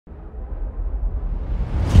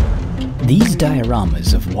These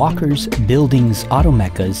dioramas of walkers, buildings,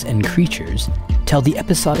 automechas, and creatures tell the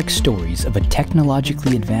episodic stories of a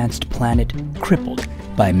technologically advanced planet crippled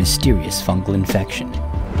by a mysterious fungal infection.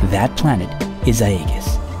 That planet is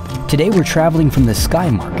Aegis. Today we're traveling from the sky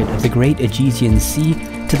market of the great Aegean Sea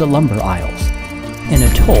to the Lumber Isles, an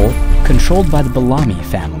atoll controlled by the Boylei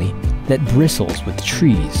family that bristles with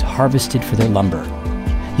trees harvested for their lumber.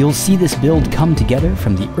 You'll see this build come together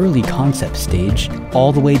from the early concept stage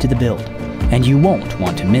all the way to the build, and you won't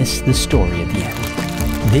want to miss the story at the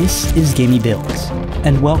end. This is Gamey Builds,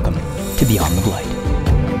 and welcome to Beyond the Blight.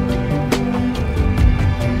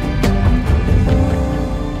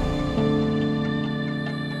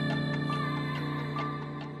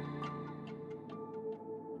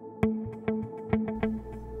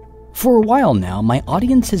 For a while now, my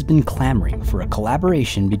audience has been clamoring for a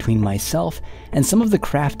collaboration between myself and some of the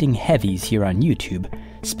crafting heavies here on YouTube,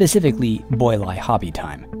 specifically Boylei Hobby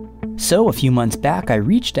Time. So a few months back I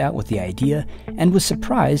reached out with the idea and was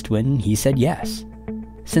surprised when he said yes.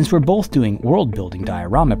 Since we're both doing world-building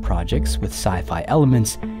diorama projects with sci-fi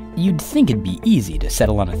elements, you'd think it'd be easy to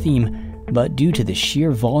settle on a theme, but due to the sheer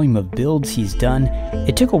volume of builds he's done,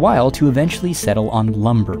 it took a while to eventually settle on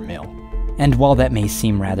lumber mill. And while that may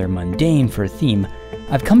seem rather mundane for a theme,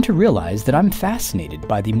 I've come to realize that I'm fascinated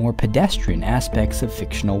by the more pedestrian aspects of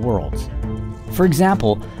fictional worlds. For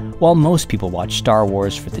example, while most people watch Star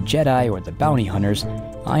Wars for the Jedi or the bounty hunters,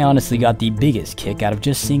 I honestly got the biggest kick out of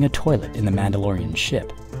just seeing a toilet in the Mandalorian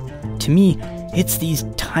ship. To me, it's these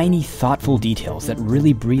tiny, thoughtful details that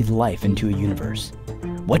really breathe life into a universe.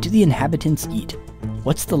 What do the inhabitants eat?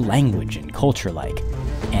 What's the language and culture like?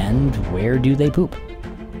 And where do they poop?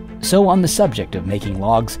 So on the subject of making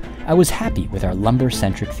logs, I was happy with our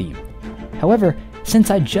lumber-centric theme. However,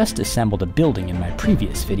 since I just assembled a building in my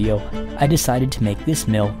previous video, I decided to make this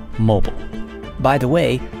mill mobile. By the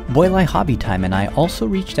way, Boylei Hobby Time and I also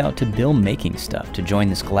reached out to Bill Making Stuff to join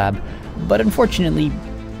this collab, but unfortunately,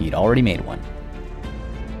 he'd already made one.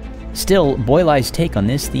 Still, Boylei's take on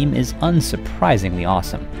this theme is unsurprisingly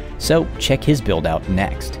awesome, so check his build out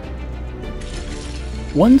next.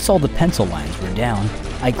 Once all the pencil lines were down,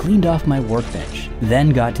 I cleaned off my workbench,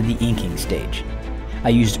 then got to the inking stage. I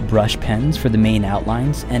used brush pens for the main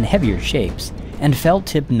outlines and heavier shapes, and felt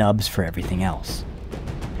tip nubs for everything else.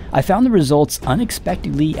 I found the results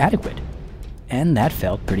unexpectedly adequate, and that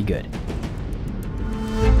felt pretty good.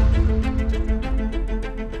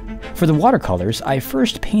 For the watercolors, I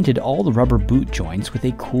first painted all the rubber boot joints with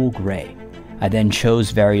a cool gray. I then chose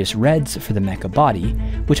various reds for the mecha body,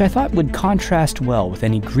 which I thought would contrast well with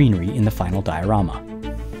any greenery in the final diorama.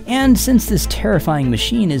 And since this terrifying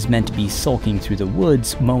machine is meant to be sulking through the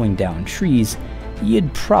woods, mowing down trees,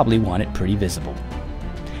 you'd probably want it pretty visible.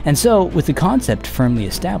 And so, with the concept firmly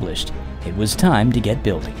established, it was time to get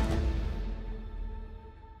building.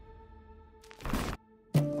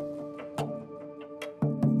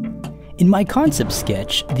 In my concept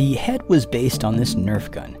sketch, the head was based on this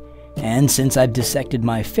Nerf gun, and since I've dissected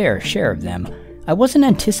my fair share of them, I wasn't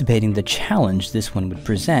anticipating the challenge this one would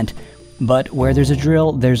present, but where there's a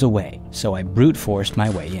drill, there's a way, so I brute forced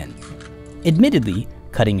my way in. Admittedly,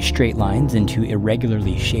 cutting straight lines into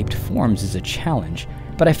irregularly shaped forms is a challenge,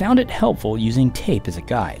 but I found it helpful using tape as a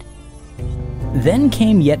guide. Then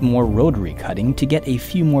came yet more rotary cutting to get a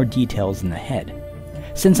few more details in the head.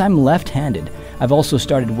 Since I'm left-handed, I've also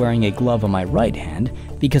started wearing a glove on my right hand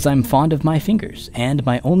because I'm fond of my fingers, and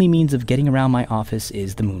my only means of getting around my office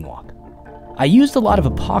is the moonwalk. I used a lot of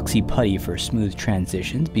epoxy putty for smooth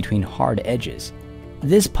transitions between hard edges.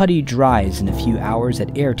 This putty dries in a few hours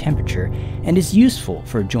at air temperature and is useful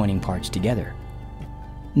for joining parts together.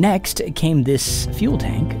 Next came this fuel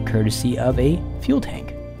tank, courtesy of a fuel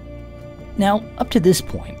tank. Now, up to this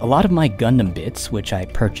point, a lot of my Gundam bits, which I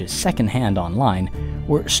purchased secondhand online,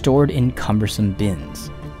 were stored in cumbersome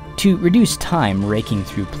bins. To reduce time raking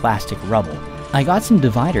through plastic rubble, I got some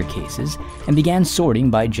divider cases and began sorting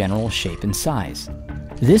by general shape and size.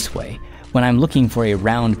 This way, when I'm looking for a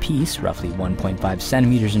round piece, roughly 1.5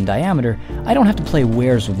 centimeters in diameter, I don't have to play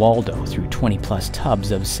Where's Waldo through 20+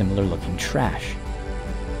 tubs of similar looking trash.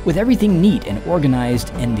 With everything neat and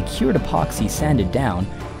organized and the cured epoxy sanded down,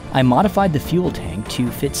 I modified the fuel tank to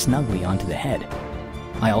fit snugly onto the head.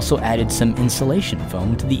 I also added some insulation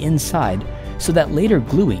foam to the inside so that later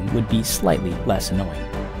gluing would be slightly less annoying.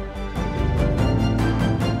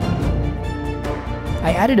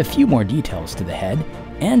 I added a few more details to the head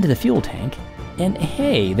and to the fuel tank, and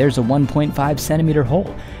hey, there's a 1.5 centimeter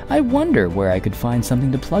hole. I wonder where I could find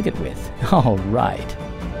something to plug it with. All right.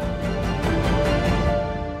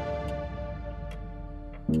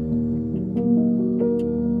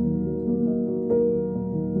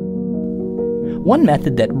 One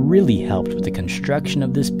method that really helped with the construction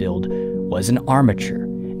of this build was an armature,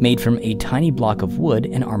 made from a tiny block of wood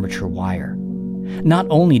and armature wire. Not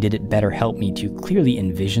only did it better help me to clearly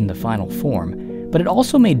envision the final form, but it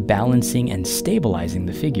also made balancing and stabilizing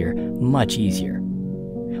the figure much easier.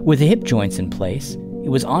 With the hip joints in place, it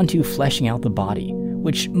was on to fleshing out the body,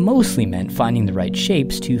 which mostly meant finding the right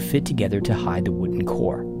shapes to fit together to hide the wooden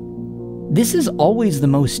core. This is always the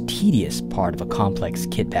most tedious part of a complex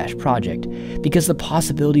kit bash project because the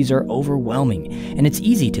possibilities are overwhelming and it's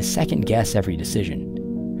easy to second guess every decision.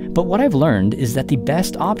 But what I've learned is that the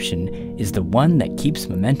best option is the one that keeps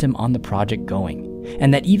momentum on the project going,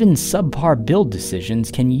 and that even subpar build decisions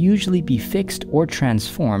can usually be fixed or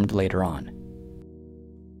transformed later on.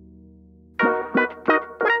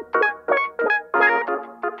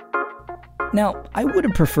 Now, I would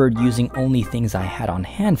have preferred using only things I had on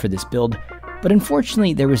hand for this build, but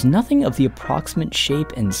unfortunately there was nothing of the approximate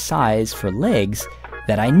shape and size for legs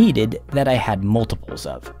that I needed that I had multiples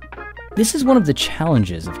of. This is one of the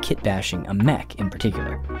challenges of kit bashing a mech in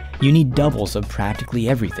particular. You need doubles of practically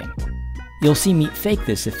everything. You'll see me fake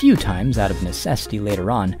this a few times out of necessity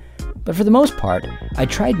later on, but for the most part, I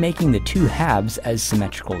tried making the two halves as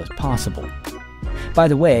symmetrical as possible. By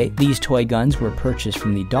the way, these toy guns were purchased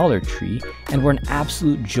from the Dollar Tree and were an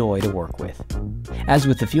absolute joy to work with. As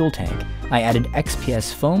with the fuel tank, I added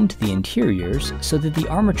XPS foam to the interiors so that the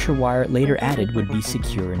armature wire later added would be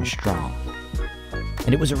secure and strong.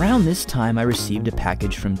 And it was around this time I received a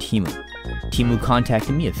package from Temu. Temu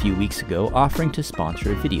contacted me a few weeks ago offering to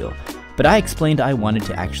sponsor a video, but I explained I wanted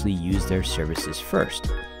to actually use their services first.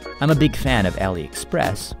 I'm a big fan of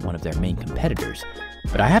AliExpress, one of their main competitors,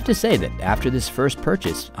 but I have to say that after this first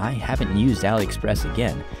purchase, I haven't used AliExpress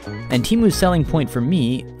again. And Temu's selling point for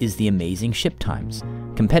me is the amazing ship times,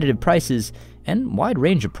 competitive prices, and wide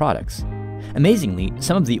range of products. Amazingly,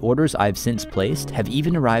 some of the orders I've since placed have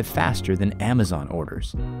even arrived faster than Amazon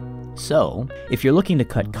orders. So, if you're looking to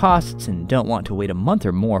cut costs and don't want to wait a month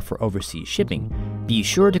or more for overseas shipping, be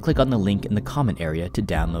sure to click on the link in the comment area to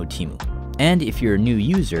download Temu. And if you're a new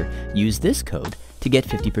user, use this code to get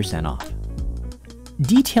 50% off.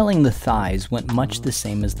 Detailing the thighs went much the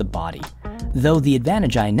same as the body, though the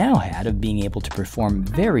advantage I now had of being able to perform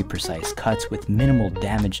very precise cuts with minimal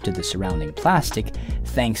damage to the surrounding plastic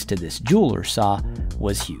thanks to this jeweler saw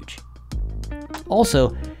was huge. Also,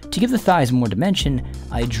 to give the thighs more dimension,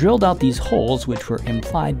 I drilled out these holes which were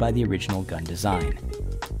implied by the original gun design.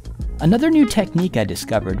 Another new technique I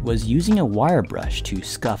discovered was using a wire brush to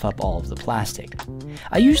scuff up all of the plastic.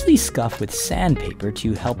 I usually scuff with sandpaper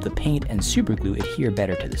to help the paint and superglue adhere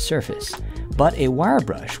better to the surface, but a wire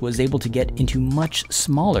brush was able to get into much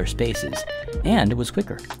smaller spaces, and it was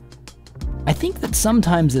quicker. I think that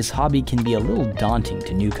sometimes this hobby can be a little daunting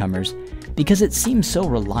to newcomers because it seems so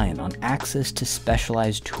reliant on access to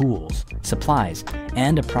specialized tools, supplies,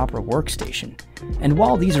 and a proper workstation. And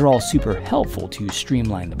while these are all super helpful to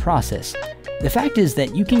streamline the process, the fact is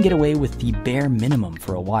that you can get away with the bare minimum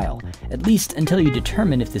for a while, at least until you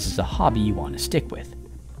determine if this is a hobby you want to stick with.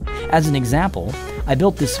 As an example, I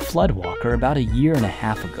built this floodwalker about a year and a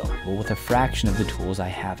half ago, with a fraction of the tools I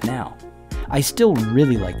have now. I still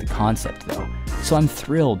really like the concept though, so I'm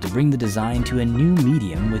thrilled to bring the design to a new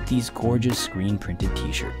medium with these gorgeous screen-printed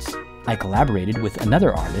t-shirts. I collaborated with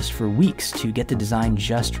another artist for weeks to get the design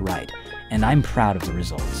just right, and I'm proud of the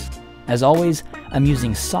results. As always, I'm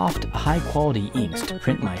using soft, high-quality inks to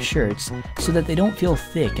print my shirts so that they don't feel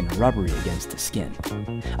thick and rubbery against the skin.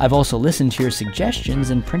 I've also listened to your suggestions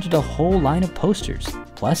and printed a whole line of posters,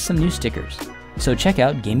 plus some new stickers. So check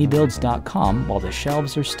out gameybuilds.com while the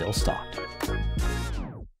shelves are still stocked.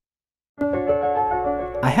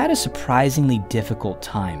 I had a surprisingly difficult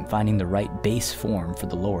time finding the right base form for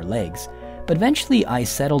the lower legs, but eventually I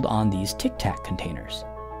settled on these Tic Tac containers.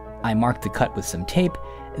 I marked the cut with some tape,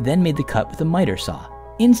 then made the cut with a miter saw,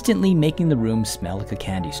 instantly making the room smell like a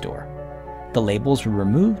candy store. The labels were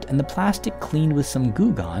removed and the plastic cleaned with some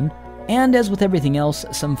Goo Gone, and as with everything else,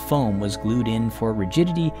 some foam was glued in for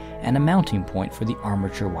rigidity and a mounting point for the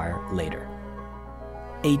armature wire later.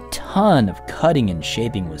 A ton of cutting and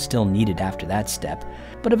shaping was still needed after that step,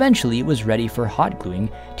 but eventually it was ready for hot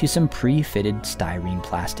gluing to some pre-fitted styrene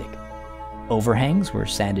plastic. Overhangs were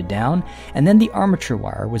sanded down, and then the armature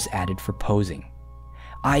wire was added for posing.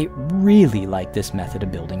 I really like this method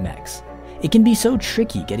of building mechs. It can be so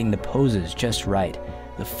tricky getting the poses just right.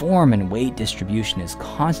 The form and weight distribution is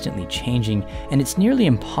constantly changing, and it's nearly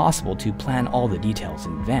impossible to plan all the details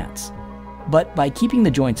in advance. But by keeping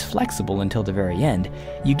the joints flexible until the very end,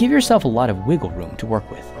 you give yourself a lot of wiggle room to work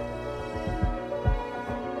with.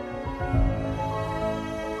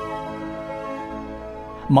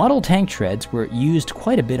 Model tank treads were used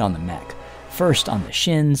quite a bit on the mech, first on the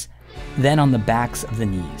shins, then on the backs of the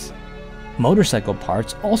knees. Motorcycle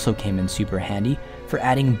parts also came in super handy for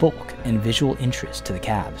adding bulk and visual interest to the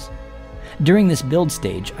calves. During this build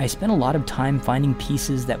stage, I spent a lot of time finding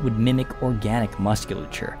pieces that would mimic organic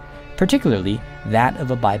musculature, particularly that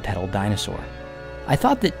of a bipedal dinosaur. I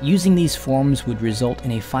thought that using these forms would result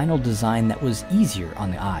in a final design that was easier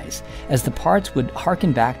on the eyes, as the parts would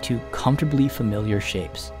harken back to comfortably familiar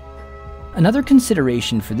shapes. Another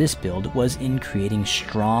consideration for this build was in creating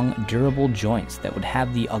strong, durable joints that would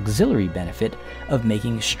have the auxiliary benefit of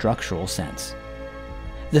making structural sense.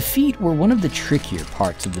 The feet were one of the trickier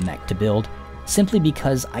parts of the mech to build, simply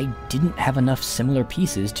because I didn't have enough similar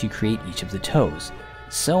pieces to create each of the toes,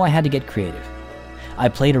 so I had to get creative. I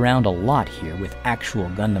played around a lot here with actual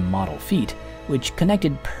Gundam model feet, which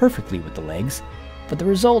connected perfectly with the legs, but the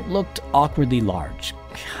result looked awkwardly large,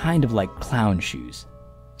 kind of like clown shoes.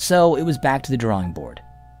 So it was back to the drawing board.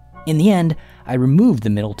 In the end, I removed the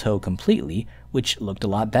middle toe completely, which looked a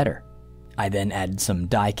lot better. I then added some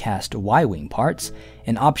die-cast Y-wing parts,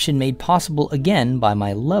 an option made possible again by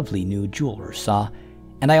my lovely new jeweler's saw,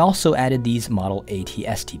 and I also added these model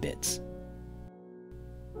AT-ST bits.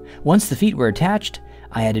 Once the feet were attached,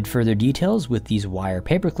 I added further details with these wire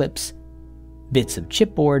paper clips, bits of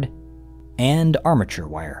chipboard, and armature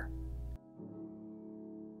wire.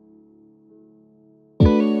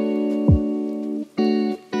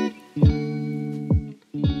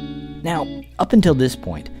 Now, up until this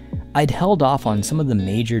point, I'd held off on some of the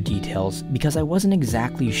major details because I wasn't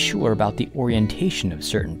exactly sure about the orientation of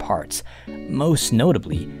certain parts, most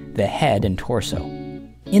notably the head and torso.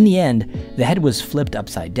 In the end, the head was flipped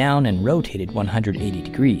upside down and rotated 180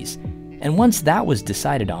 degrees, and once that was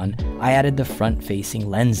decided on, I added the front-facing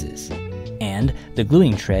lenses, and the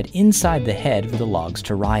gluing tread inside the head for the logs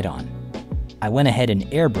to ride on. I went ahead and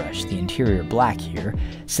airbrushed the interior black here,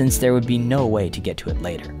 since there would be no way to get to it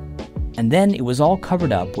later. And then it was all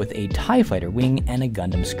covered up with a TIE Fighter wing and a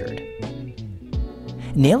Gundam skirt.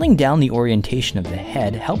 Nailing down the orientation of the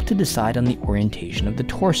head helped to decide on the orientation of the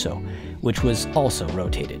torso, which was also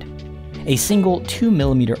rotated. A single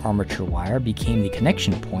 2mm armature wire became the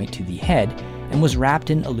connection point to the head and was wrapped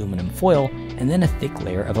in aluminum foil and then a thick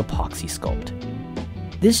layer of epoxy sculpt.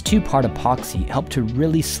 This two-part epoxy helped to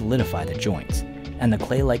really solidify the joints, and the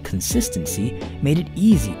clay-like consistency made it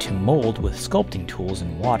easy to mold with sculpting tools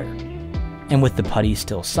and water. And with the putty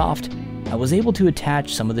still soft, I was able to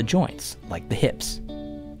attach some of the joints, like the hips.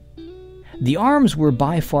 The arms were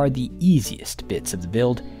by far the easiest bits of the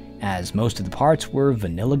build, as most of the parts were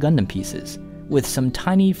vanilla Gundam pieces, with some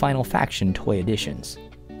tiny Final Faction toy additions.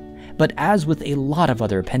 But as with a lot of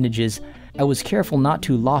other appendages, I was careful not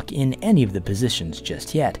to lock in any of the positions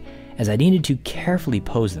just yet, as I needed to carefully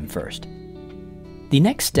pose them first. The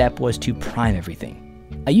next step was to prime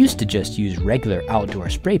everything. I used to just use regular outdoor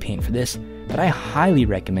spray paint for this, but I highly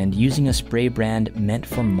recommend using a spray brand meant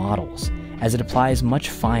for models, as it applies much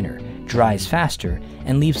finer, dries faster,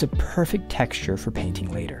 and leaves a perfect texture for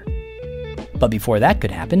painting later. But before that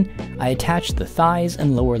could happen, I attached the thighs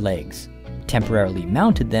and lower legs, temporarily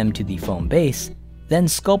mounted them to the foam base, then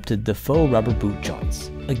sculpted the faux rubber boot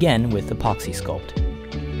joints, again with epoxy sculpt.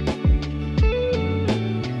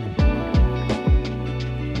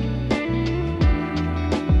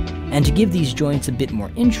 And to give these joints a bit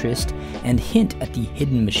more interest and hint at the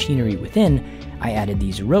hidden machinery within, I added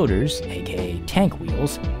these rotors, aka tank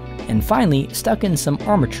wheels, and finally stuck in some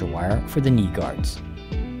armature wire for the knee guards.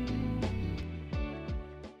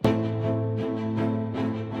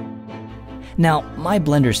 Now, my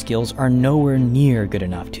blender skills are nowhere near good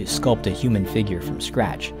enough to sculpt a human figure from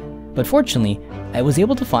scratch, but fortunately, I was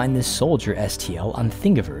able to find this soldier STL on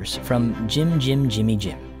Thingiverse from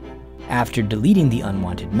Jimmy. After deleting the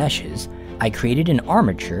unwanted meshes, I created an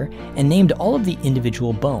armature and named all of the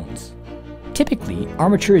individual bones. Typically,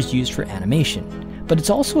 armature is used for animation, but it's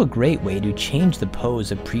also a great way to change the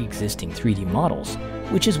pose of pre-existing 3D models,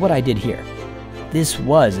 which is what I did here. This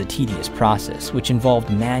was a tedious process, which involved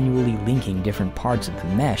manually linking different parts of the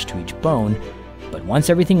mesh to each bone, but once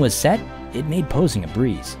everything was set, it made posing a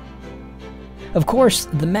breeze. Of course,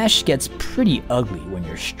 the mesh gets pretty ugly when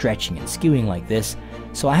you're stretching and skewing like this,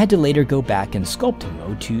 so I had to later go back in sculpting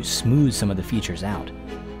mode to smooth some of the features out.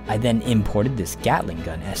 I then imported this Gatling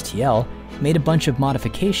gun STL, made a bunch of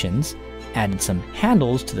modifications, added some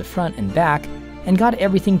handles to the front and back, and got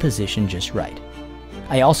everything positioned just right.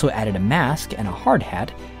 I also added a mask and a hard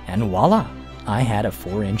hat, and voila, I had a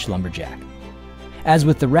 4-inch lumberjack. As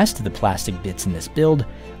with the rest of the plastic bits in this build,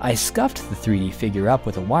 I scuffed the 3D figure up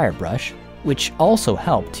with a wire brush, which also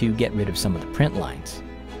helped to get rid of some of the print lines.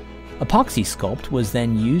 Epoxy sculpt was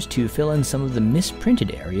then used to fill in some of the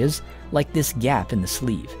misprinted areas, like this gap in the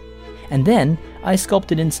sleeve. And then I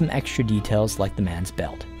sculpted in some extra details like the man's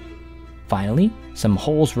belt. Finally, some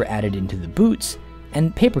holes were added into the boots,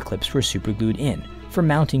 and paper clips were superglued in for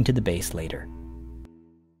mounting to the base later.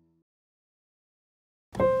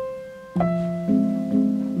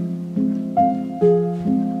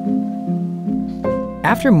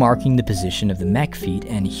 After marking the position of the mech feet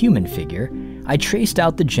and human figure, I traced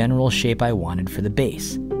out the general shape I wanted for the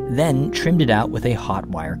base, then trimmed it out with a hot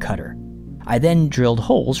wire cutter. I then drilled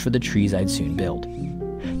holes for the trees I'd soon build.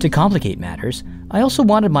 To complicate matters, I also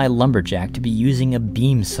wanted my lumberjack to be using a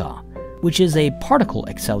beam saw, which is a particle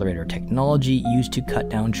accelerator technology used to cut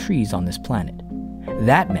down trees on this planet.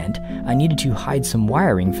 That meant I needed to hide some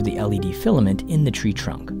wiring for the LED filament in the tree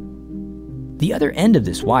trunk. The other end of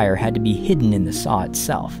this wire had to be hidden in the saw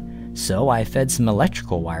itself, so I fed some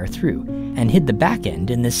electrical wire through and hid the back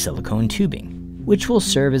end in this silicone tubing, which will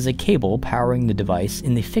serve as a cable powering the device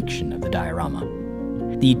in the fiction of the diorama.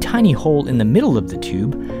 The tiny hole in the middle of the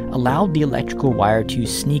tube allowed the electrical wire to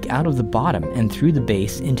sneak out of the bottom and through the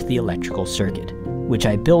base into the electrical circuit, which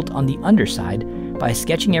I built on the underside by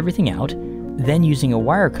sketching everything out, then using a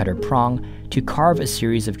wire cutter prong to carve a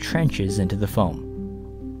series of trenches into the foam.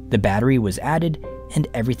 The battery was added and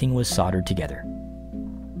everything was soldered together.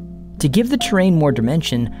 To give the terrain more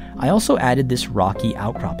dimension, I also added this rocky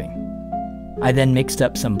outcropping. I then mixed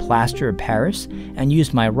up some plaster of Paris and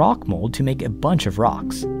used my rock mold to make a bunch of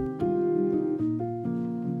rocks.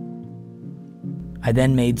 I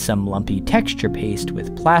then made some lumpy texture paste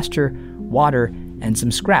with plaster, water, and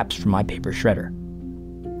some scraps from my paper shredder.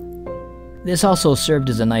 This also served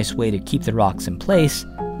as a nice way to keep the rocks in place,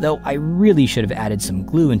 though I really should have added some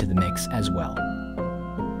glue into the mix as well.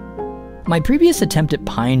 My previous attempt at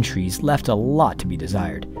pine trees left a lot to be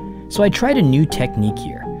desired, so I tried a new technique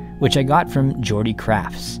here, which I got from Jordy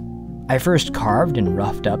Crafts. I first carved and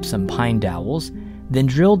roughed up some pine dowels, then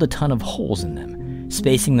drilled a ton of holes in them,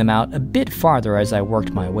 spacing them out a bit farther as I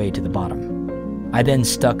worked my way to the bottom. I then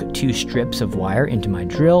stuck 2 strips of wire into my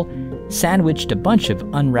drill, sandwiched a bunch of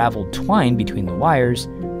unraveled twine between the wires,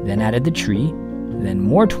 then added the tree, then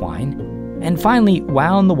more twine, and finally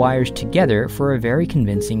wound the wires together for a very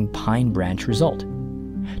convincing pine branch result.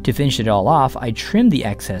 To finish it all off, I trimmed the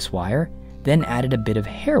excess wire, then added a bit of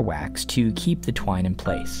hair wax to keep the twine in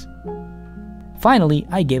place. Finally,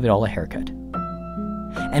 I gave it all a haircut.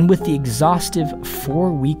 And with the exhaustive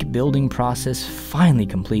 4-week building process finally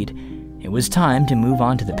complete, it was time to move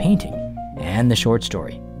on to the painting and the short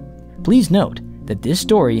story. Please note that this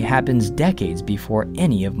story happens decades before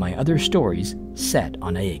any of my other stories set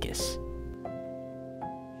on Aegis.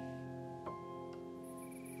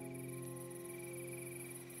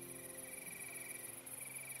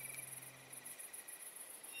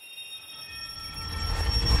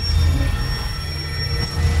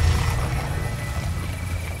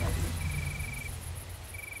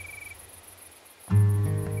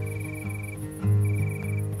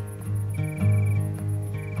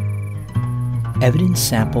 Evidence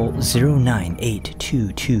Sample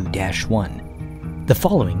 09822-1. The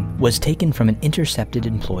following was taken from an intercepted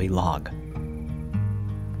employee log.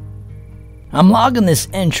 I'm logging this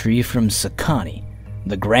entry from Sakani,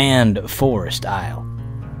 the Grand Forest Isle.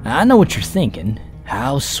 I know what you're thinking.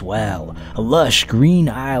 How swell. A lush green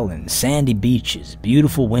island, sandy beaches,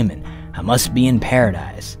 beautiful women. I must be in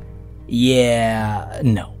paradise. Yeah,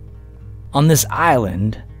 no. On this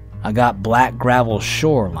island, I got black gravel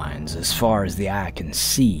shorelines as far as the eye can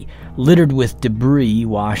see, littered with debris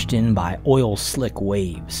washed in by oil-slick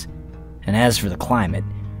waves. And as for the climate,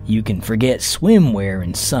 you can forget swimwear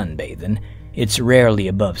and sunbathing. It's rarely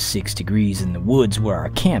above 6 degrees in the woods where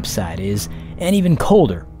our campsite is, and even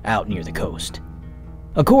colder out near the coast.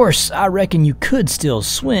 Of course, I reckon you could still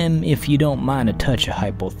swim if you don't mind a touch of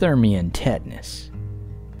hypothermia and tetanus.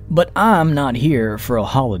 But I'm not here for a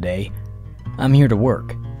holiday. I'm here to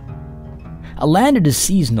work. I landed a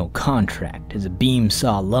seasonal contract as a beam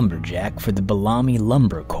saw lumberjack for the Bellamy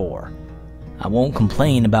Lumber Corps. I won't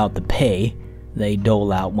complain about the pay. They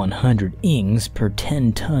dole out 100 ings per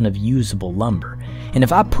 10 ton of usable lumber, and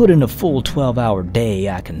if I put in a full 12-hour day,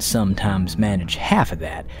 I can sometimes manage half of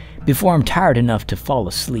that before I'm tired enough to fall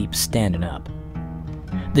asleep standing up.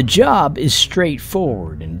 The job is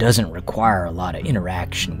straightforward and doesn't require a lot of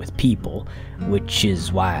interaction with people, which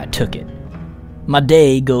is why I took it. My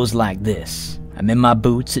day goes like this. I'm in my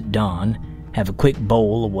boots at dawn, have a quick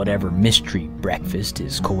bowl of whatever mystery breakfast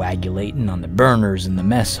is coagulating on the burners in the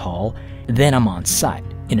mess hall, then I'm on site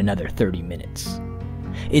in another 30 minutes.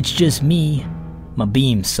 It's just me, my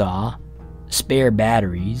beam saw, spare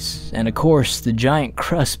batteries, and of course the giant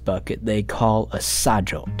crust bucket they call a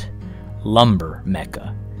sajot, lumber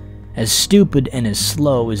mecha. As stupid and as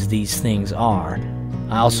slow as these things are,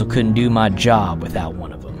 I also couldn't do my job without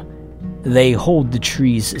one of them. They hold the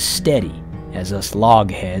trees steady as us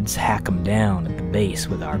logheads hack them down at the base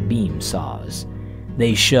with our beam saws.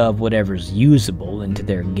 They shove whatever's usable into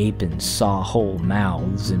their gaping saw-hole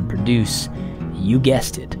mouths and produce, you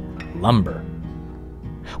guessed it, lumber.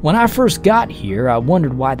 When I first got here, I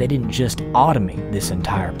wondered why they didn't just automate this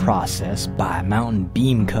entire process by mounting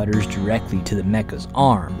beam cutters directly to the mecha's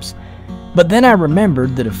arms. But then I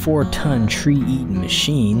remembered that a 4-ton tree-eating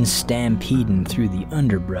machine stampeding through the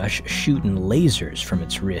underbrush shooting lasers from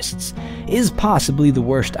its wrists is possibly the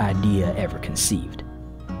worst idea ever conceived.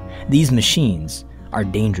 These machines are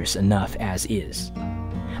dangerous enough as is.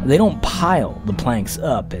 They don't pile the planks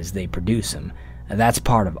up as they produce them. That's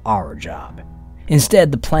part of our job.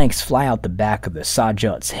 Instead, the planks fly out the back of the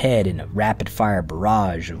Sajot's head in a rapid-fire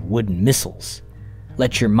barrage of wooden missiles.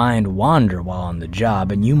 Let your mind wander while on the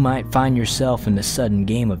job, and you might find yourself in a sudden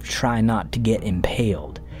game of try not to get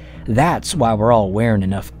impaled. That's why we're all wearing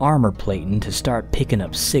enough armor plating to start picking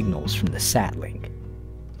up signals from the satlink.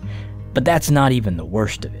 But that's not even the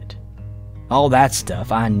worst of it. All that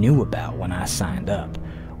stuff I knew about when I signed up.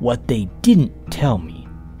 What they didn't tell me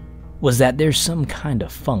was that there's some kind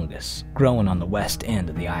of fungus growing on the west end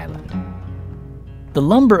of the island. The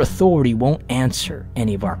Lumber Authority won't answer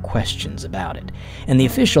any of our questions about it, and the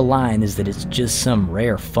official line is that it's just some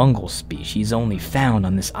rare fungal species only found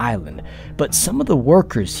on this island, but some of the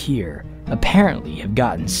workers here apparently have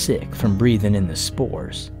gotten sick from breathing in the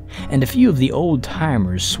spores, and a few of the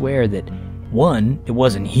old-timers swear that 1, it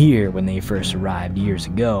wasn't here when they first arrived years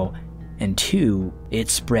ago, and 2,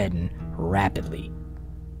 it's spreading rapidly.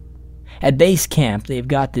 At base camp, they've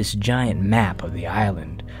got this giant map of the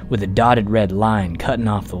island, with a dotted red line cutting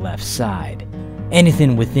off the left side.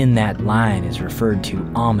 Anything within that line is referred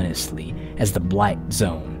to ominously as the Blight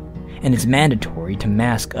zone, and it's mandatory to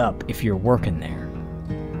mask up if you're working there.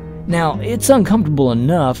 Now, it's uncomfortable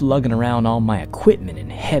enough lugging around all my equipment in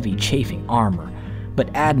heavy chafing armor,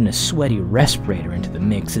 but adding a sweaty respirator into the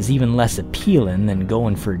mix is even less appealing than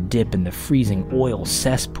going for a dip in the freezing oil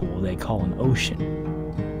cesspool they call an ocean.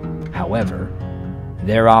 However,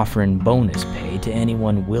 they're offering bonus pay to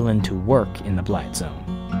anyone willing to work in the Blight Zone.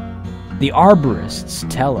 The arborists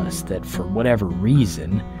tell us that for whatever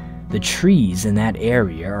reason, the trees in that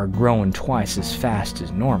area are growing twice as fast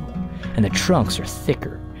as normal, and the trunks are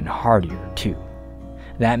thicker and hardier too.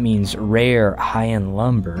 That means rare, high-end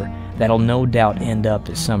lumber that'll no doubt end up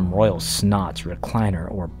as some Royal Snot's recliner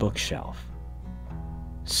or bookshelf.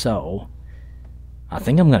 So, I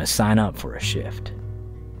think I'm gonna sign up for a shift.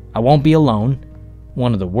 I won't be alone.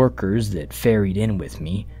 One of the workers that ferried in with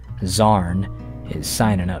me, Zarn, is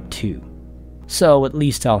signing up too. So at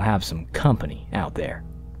least I'll have some company out there.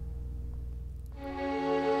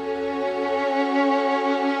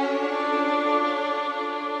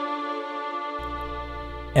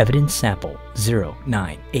 Evidence sample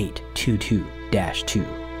 09822-2.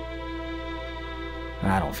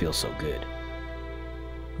 I don't feel so good.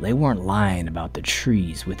 They weren't lying about the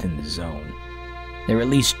trees within the zone. They're at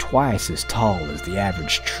least twice as tall as the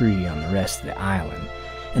average tree on the rest of the island,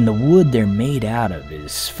 and the wood they're made out of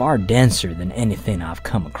is far denser than anything I've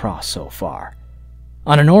come across so far.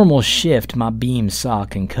 On a normal shift, my beam saw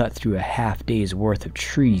can cut through a half day's worth of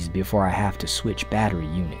trees before I have to switch battery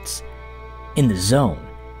units. In the zone,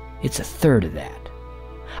 it's a third of that.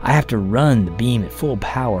 I have to run the beam at full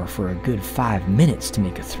power for a good 5 minutes to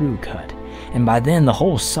make a through cut, and by then the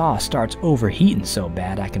whole saw starts overheating so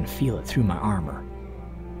bad I can feel it through my armor.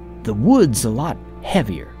 The wood's a lot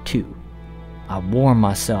heavier, too. I wore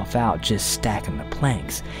myself out just stacking the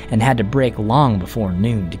planks, and had to break long before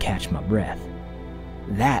noon to catch my breath.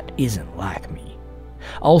 That isn't like me.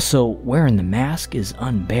 Also, wearing the mask is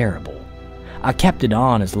unbearable. I kept it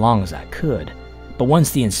on as long as I could, but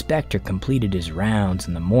once the inspector completed his rounds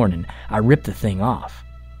in the morning, I ripped the thing off.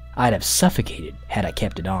 I'd have suffocated had I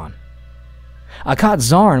kept it on. I caught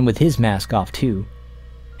Zarn with his mask off too.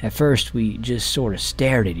 At first we just sort of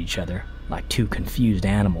stared at each other, like two confused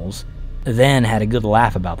animals, then had a good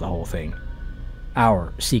laugh about the whole thing.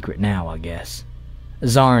 Our secret now, I guess.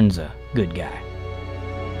 Zarn's a good guy.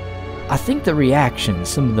 I think the reaction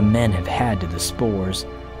some of the men have had to the spores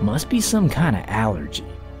must be some kind of allergy.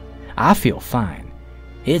 I feel fine.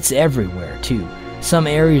 It's everywhere too. Some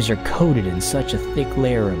areas are coated in such a thick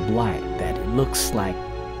layer of blight that it looks like,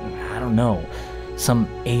 I don't know, some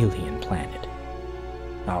alien planet.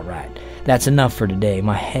 Alright, that's enough for today.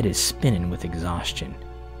 My head is spinning with exhaustion.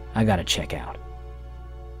 I gotta check out.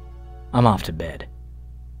 I'm off to bed.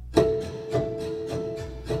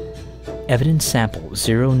 Evidence sample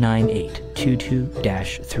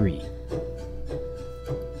 09822-3.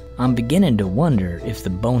 I'm beginning to wonder if the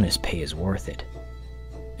bonus pay is worth it.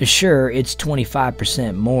 Sure, it's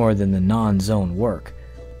 25% more than the non-zone work,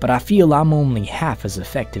 but I feel I'm only half as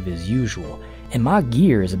effective as usual, and my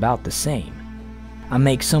gear is about the same. I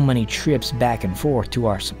make so many trips back and forth to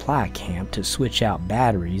our supply camp to switch out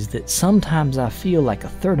batteries that sometimes I feel like a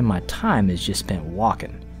third of my time is just spent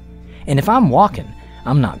walking. And if I'm walking,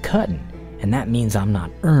 I'm not cutting, and that means I'm not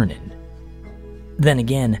earning. Then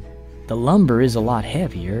again, the lumber is a lot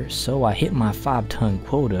heavier, so I hit my 5-ton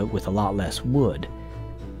quota with a lot less wood.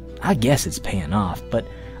 I guess it's paying off, but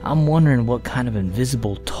I'm wondering what kind of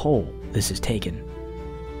invisible toll this is taking.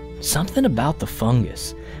 Something about the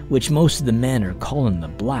fungus, which most of the men are calling the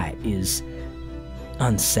blight, is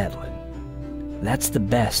unsettling. That's the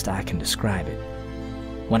best I can describe it.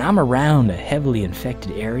 When I'm around a heavily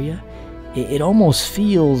infected area, it almost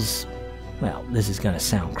feels, well, this is going to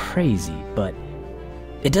sound crazy, but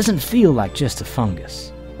it doesn't feel like just a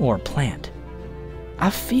fungus or a plant.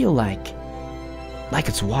 I feel like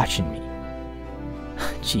it's watching me.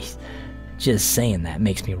 Jeez, just saying that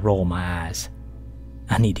makes me roll my eyes.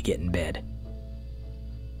 I need to get in bed.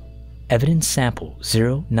 Evidence sample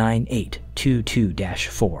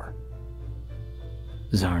 09822-4.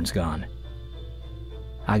 Zarn's gone.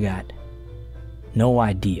 I got no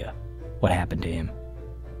idea what happened to him.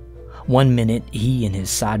 One minute he and his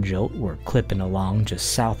side jolt were clipping along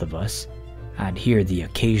just south of us. I'd hear the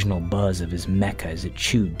occasional buzz of his mech as it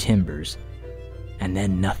chewed timbers. And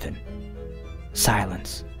then nothing.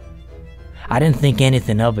 Silence. I didn't think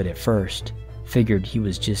anything of it at first. Figured he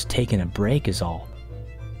was just taking a break is all.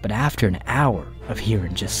 But after an hour of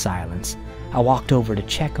hearing just silence, I walked over to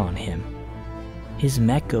check on him. His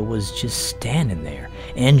mecha was just standing there,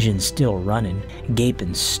 engine still running,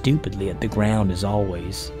 gaping stupidly at the ground as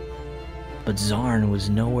always. But Zarn was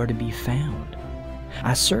nowhere to be found.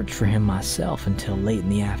 I searched for him myself until late in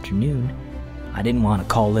the afternoon. I didn't want to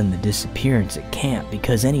call in the disappearance at camp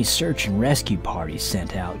because any search and rescue parties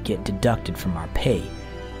sent out get deducted from our pay.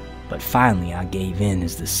 But finally I gave in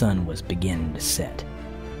as the sun was beginning to set.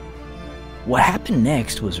 What happened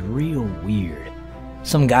next was real weird.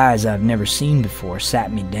 Some guys I've never seen before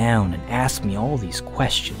sat me down and asked me all these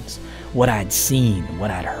questions. What I'd seen,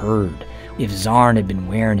 what I'd heard, if Zarn had been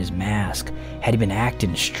wearing his mask, had he been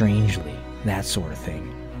acting strangely, that sort of thing.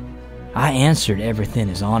 I answered everything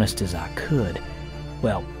as honest as I could.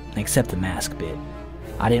 Well, except the mask bit.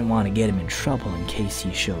 I didn't want to get him in trouble in case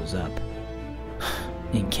he shows up.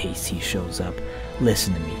 In case he shows up,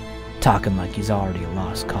 listen to me, talking like he's already a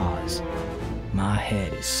lost cause. My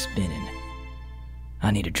head is spinning.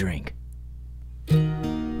 I need a drink.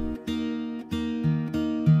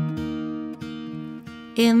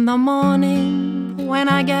 In the morning when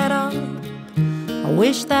I get up, I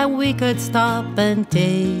wish that we could stop and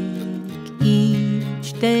take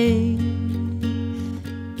each day.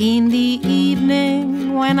 In the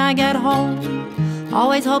evening when I get home,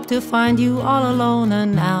 always hope to find you all alone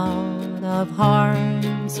and out of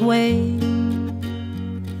harm's way.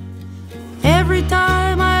 Every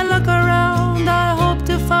time I look around, I hope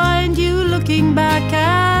to find you looking back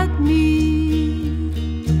at me.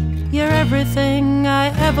 You're everything I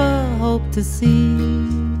ever hoped to see.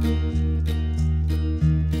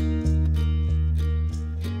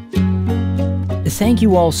 Thank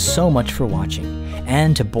you all so much for watching,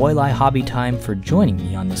 and to Boylei Hobby Time for joining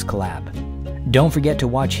me on this collab. Don't forget to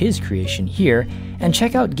watch his creation here, and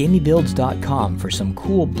check out GameyBuilds.com for some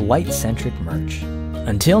cool Blight-centric merch.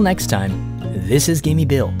 Until next time, this is Gamey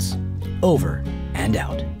Builds. Over and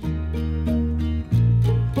out.